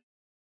 but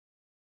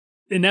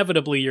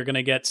inevitably you're going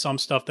to get some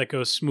stuff that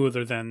goes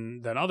smoother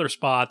than other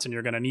spots, and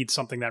you're going to need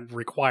something that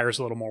requires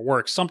a little more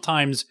work.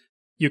 Sometimes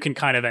you can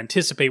kind of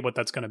anticipate what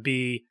that's going to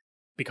be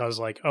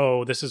because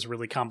this is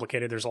really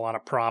complicated. There's a lot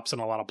of props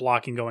and a lot of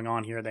blocking going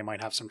on here. They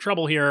might have some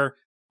trouble here.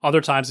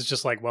 Other times it's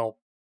just like, well,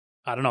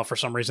 I don't know, for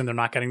some reason they're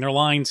not getting their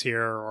lines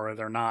here or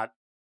they're not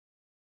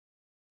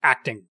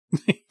acting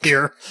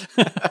here,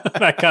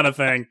 that kind of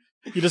thing.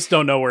 You just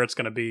don't know where it's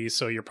going to be.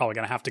 So you're probably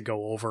going to have to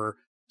go over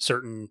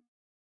certain,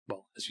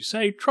 well, as you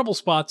say, trouble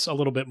spots a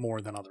little bit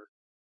more than other.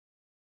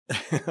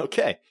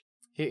 Okay.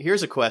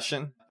 Here's a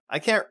question. I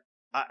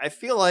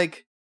feel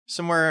like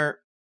somewhere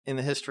in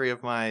the history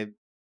of my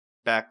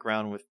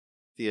background with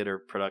theater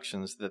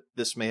productions that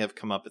this may have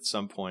come up at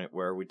some point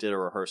where we did a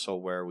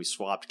rehearsal where we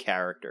swapped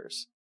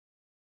characters.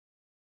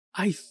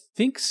 I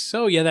think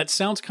so. Yeah, that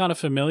sounds kind of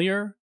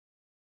familiar,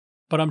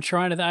 but I'm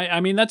trying to, I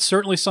mean, that's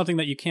certainly something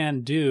that you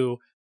can do.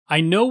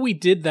 I know we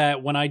did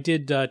that when I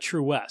did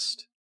True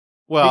West.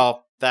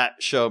 Well,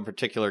 that show in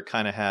particular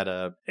kind of had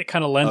it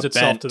kind of lends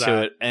itself to that.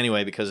 To it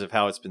anyway because of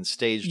how it's been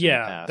staged in the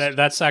past.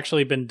 That's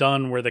actually been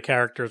done where the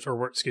characters,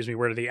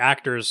 where the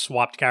actors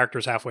swapped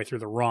characters halfway through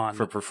the run.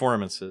 For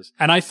performances.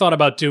 And I thought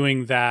about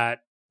doing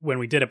that when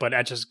we did it, but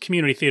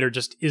community theater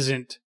just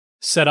isn't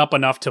set up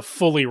enough to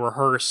fully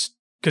rehearse,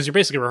 because you're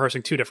basically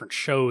rehearsing two different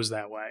shows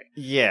that way.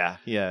 Yeah.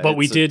 But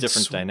we did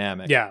different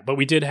dynamic. Yeah, but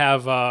we did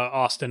have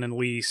Austin and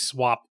Lee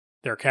swap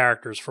their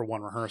characters for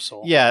one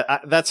rehearsal. Yeah,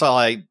 that's all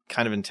I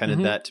kind of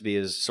intended that to be,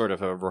 as sort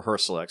of a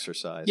rehearsal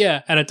exercise.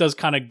 Yeah, and it does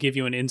kind of give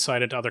you an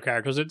insight into other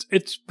characters.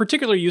 It's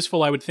particularly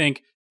useful, I would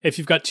think, if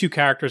you've got two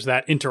characters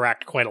that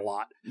interact quite a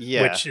lot.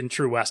 Yeah. Which in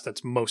True West,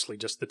 that's mostly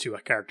just the two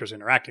characters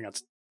interacting.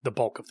 That's the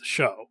bulk of the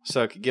show.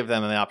 So it could give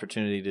them the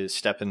opportunity to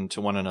step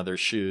into one another's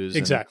shoes.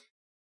 Exactly.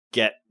 And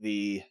get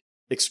the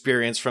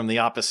experience from the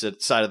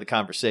opposite side of the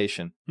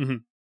conversation. Mm-hmm.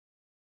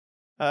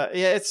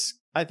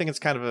 I think it's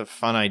kind of a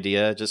fun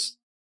idea. Just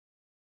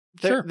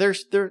Sure.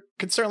 There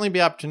could certainly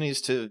be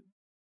opportunities to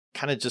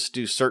kind of just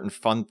do certain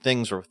fun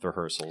things with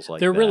rehearsals like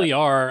there that. really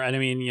are. And I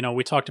mean,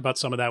 we talked about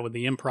some of that with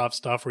the improv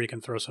stuff where you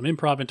can throw some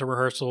improv into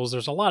rehearsals.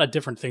 There's a lot of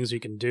different things you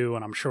can do.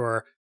 And I'm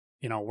sure,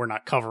 we're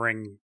not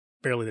covering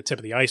barely the tip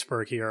of the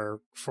iceberg here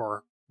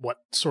for what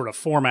sort of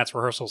formats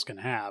rehearsals can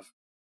have.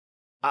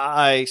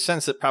 I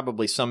sense that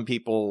probably some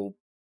people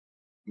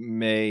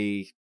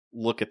may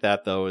look at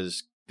that, though,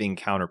 as being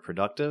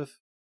counterproductive,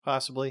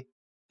 possibly.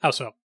 How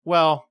so?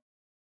 Well,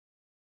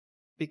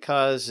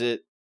 because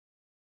it,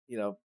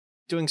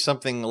 doing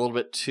something a little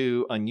bit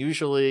too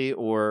unusually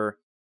or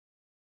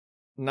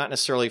not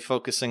necessarily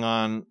focusing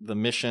on the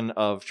mission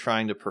of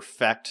trying to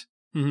perfect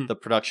the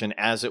production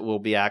as it will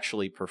be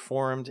actually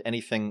performed.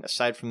 Anything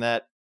aside from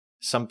that,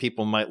 some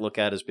people might look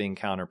at as being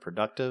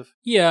counterproductive.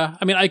 Yeah,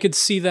 I mean, I could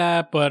see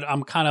that, but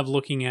I'm kind of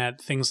looking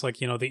at things like,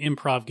 the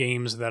improv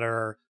games that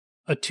are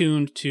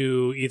attuned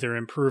to either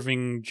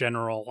improving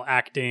general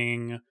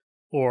acting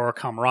or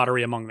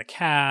camaraderie among the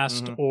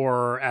cast,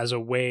 or as a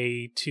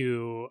way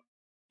to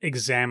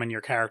examine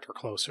your character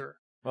closer.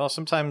 Well,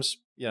 sometimes,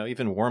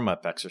 even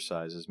warm-up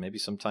exercises, maybe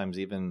sometimes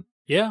even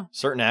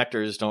certain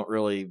actors don't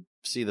really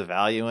see the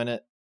value in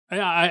it.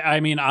 I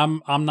mean,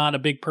 I'm not a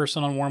big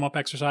person on warm-up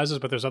exercises,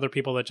 but there's other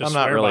people that just I'm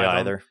not swear really by them,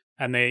 either.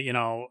 and they,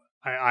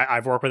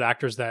 I've worked with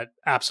actors that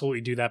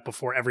absolutely do that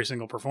before every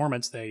single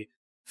performance. They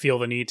feel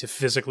the need to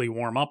physically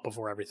warm up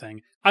before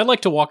everything. I like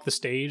to walk the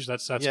stage.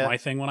 That's my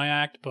thing when I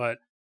act, but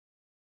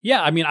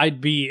yeah, I mean,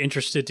 I'd be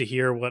interested to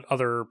hear what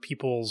other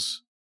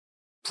people's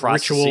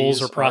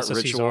rituals or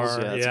processes are.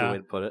 Yeah, that's a good way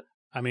to put it.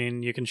 I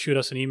mean, you can shoot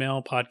us an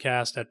email,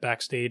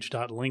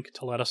 podcast@backstage.link,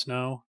 to let us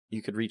know.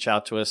 You could reach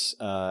out to us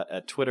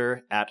at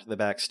Twitter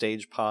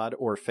 @TheBackstagePod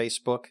or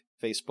Facebook,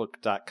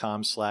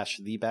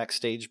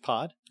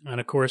 facebook.com/TheBackstagePod.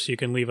 And of course, you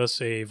can leave us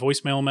a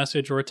voicemail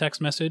message or a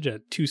text message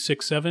at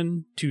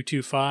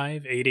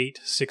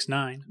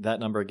 267-225-8869. That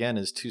number again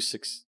is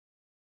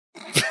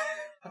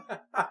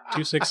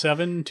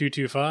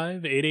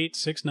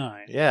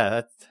 267-225-8869.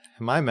 Yeah,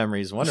 my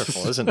memory is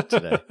wonderful, isn't it,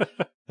 today?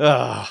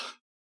 Oh,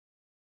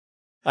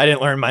 I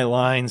didn't learn my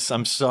lines.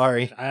 I'm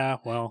sorry.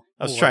 Well.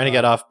 I was trying to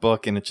get off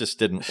book and it just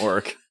didn't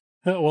work.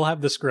 We'll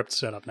have the script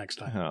set up next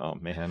time. Oh,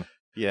 man.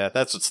 Yeah,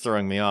 that's what's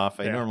throwing me off.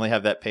 I normally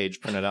have that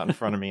page printed out in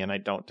front of me, and I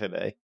don't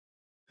today.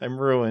 I'm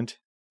ruined.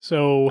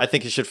 So I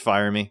think you should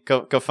fire me.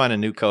 Go find a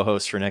new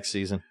co-host for next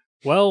season.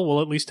 Well,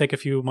 we'll at least take a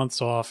few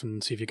months off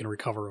and see if you can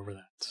recover over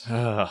that.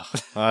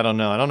 I don't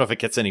know. I don't know if it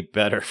gets any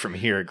better from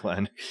here,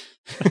 Glenn.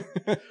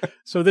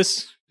 So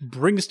this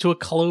brings to a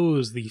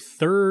close the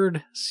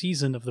third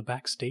season of the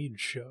Backstage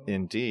Show.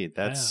 Indeed.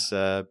 That's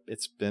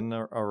it's been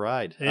a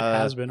ride. It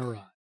has been a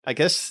ride. I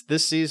guess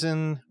this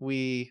season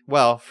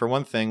for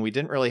one thing, we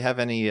didn't really have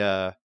any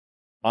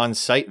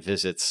on-site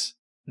visits.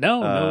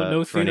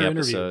 No for any theater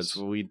episodes. interviews.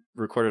 We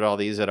recorded all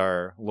these at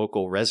our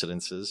local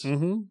residences,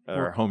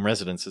 or home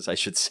residences, I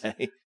should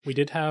say. We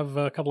did have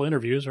a couple of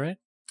interviews, right?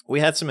 We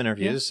had some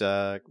interviews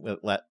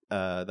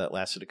that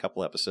lasted a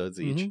couple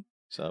episodes each.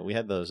 So we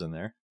had those in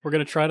there. We're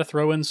going to try to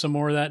throw in some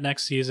more of that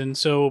next season.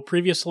 So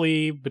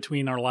previously,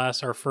 between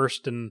our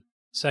first and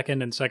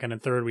second and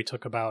third, we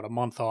took about a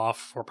month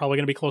off. We're probably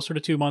going to be closer to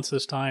 2 months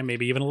this time,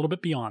 maybe even a little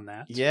bit beyond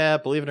that. Yeah,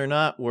 believe it or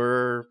not,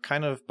 we're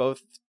kind of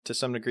both, to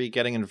some degree,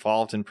 getting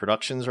involved in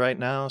productions right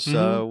now.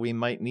 So we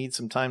might need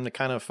some time to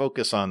kind of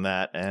focus on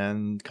that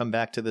and come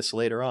back to this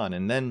later on.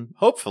 And then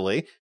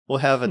hopefully we'll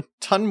have a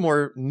ton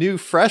more new,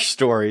 fresh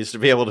stories to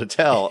be able to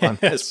tell on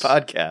this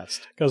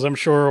podcast. Because I'm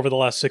sure over the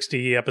last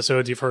 60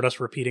 episodes, you've heard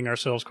us repeating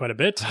ourselves quite a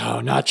bit.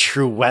 Oh, not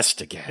True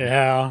West again.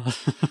 Yeah.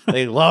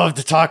 They love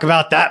to talk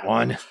about that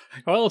one.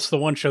 Well, it's the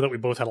one show that we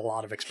both had a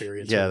lot of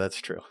experience with. Yeah, that's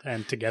true.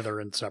 And together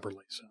and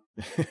separately. So,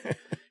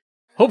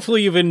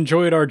 hopefully you've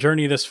enjoyed our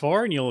journey this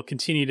far and you'll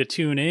continue to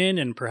tune in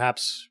and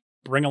perhaps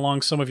bring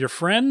along some of your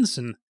friends.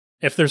 And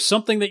if there's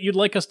something that you'd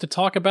like us to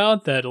talk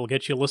about that'll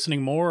get you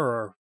listening more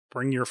or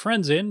bring your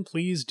friends in,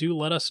 please do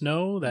let us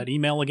know. That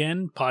email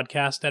again,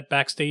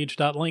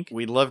 podcast@backstage.link.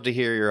 We'd love to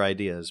hear your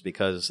ideas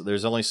because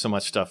there's only so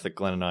much stuff that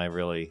Glenn and I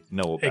really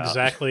know about.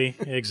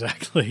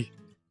 Exactly.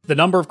 The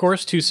number, of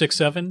course,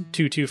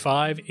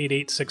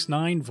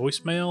 267-225-8869,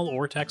 voicemail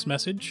or text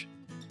message.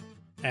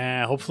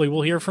 Hopefully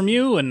we'll hear from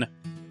you and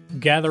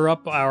gather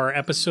up our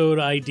episode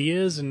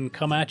ideas and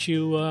come at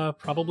you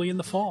probably in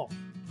the fall.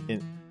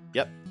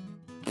 Yep.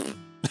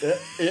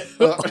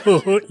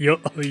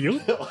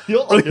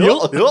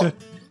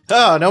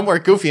 Oh, no more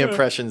goofy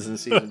impressions in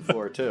season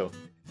 4, too.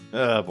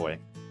 Oh, boy.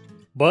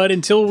 But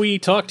until we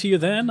talk to you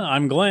then,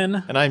 I'm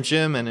Glenn. And I'm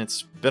Jim, and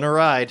it's been a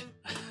ride.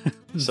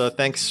 So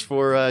thanks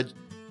for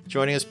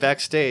joining us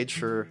backstage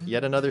for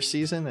yet another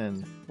season,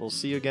 and we'll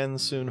see you again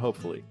soon,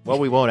 hopefully. Well,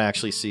 we won't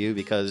actually see you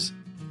because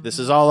This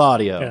is all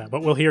audio. Yeah,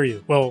 but we'll hear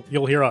you. Well,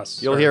 you'll hear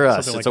us. You'll hear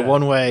us. It's a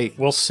one-way.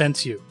 We'll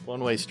sense you.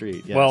 One-way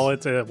street. Yes. Well,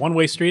 it's a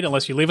one-way street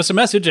unless you leave us a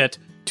message at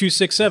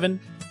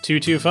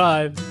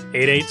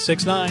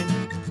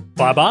 267-225-8869.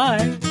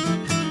 Bye-bye.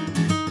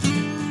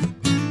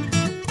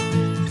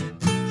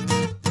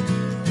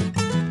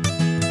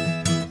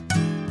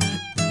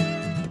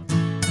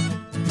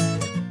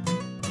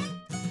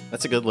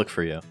 That's a good look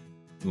for you.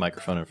 The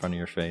microphone in front of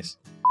your face.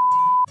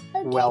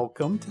 Okay.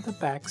 Welcome to the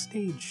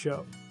backstage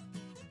show.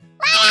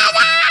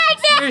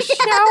 You're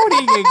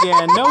shouting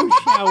again. No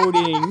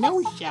shouting.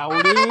 No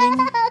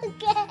shouting.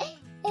 Okay.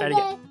 Try it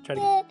again. Try it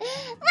again.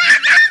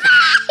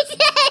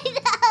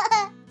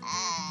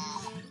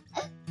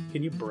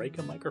 Can you break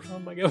a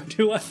microphone by going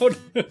too loud?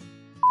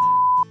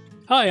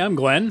 Hi, I'm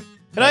Glenn.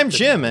 And I'm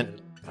Jim.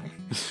 And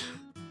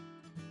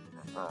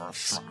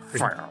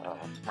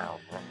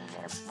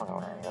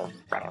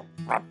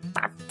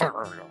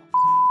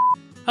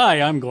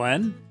Hi, I'm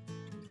Glenn.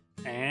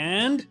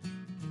 And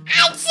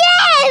I'm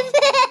Jim!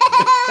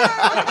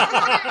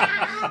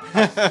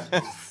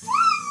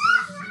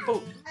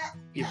 oh,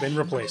 you've been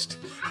replaced.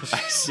 I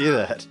see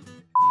that.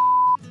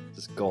 This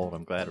is gold.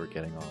 I'm glad we're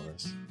getting all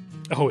this.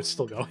 Oh, it's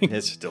still going.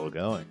 It's still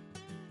going.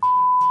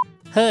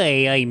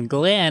 Hi, I'm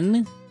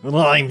Glenn, Well,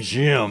 I'm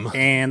Jim.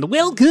 and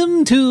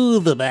welcome to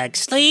the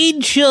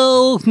Backstage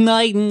Show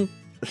night.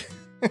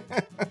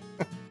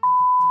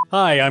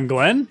 Hi, I'm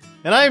Glenn.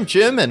 And I'm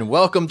Jim, and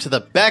welcome to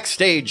the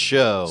Backstage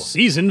Show.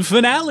 Season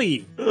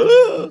finale.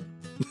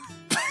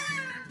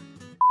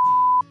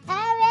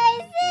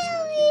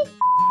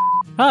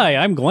 Hi,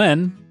 I'm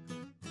Glenn.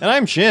 And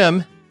I'm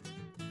Jim,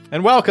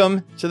 and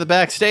welcome to the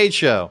Backstage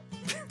Show.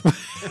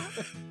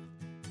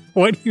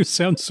 Why do you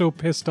sound so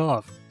pissed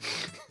off?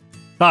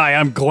 Hi,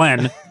 I'm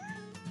Glenn.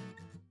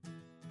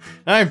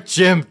 I'm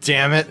Jim,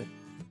 damn it.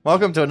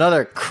 Welcome to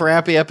another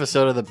crappy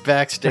episode of the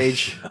Backstage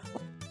Show.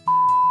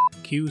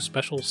 Cue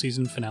special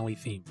season finale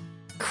theme.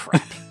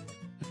 Crap.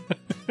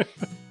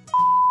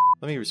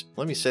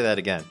 Let me say that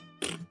again.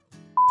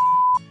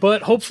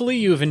 But hopefully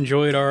you've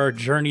enjoyed our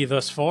journey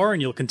thus far,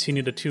 and you'll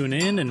continue to tune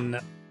in and...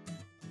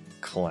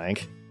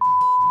 Clank.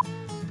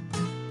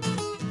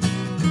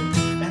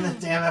 End the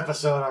damn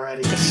episode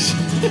already.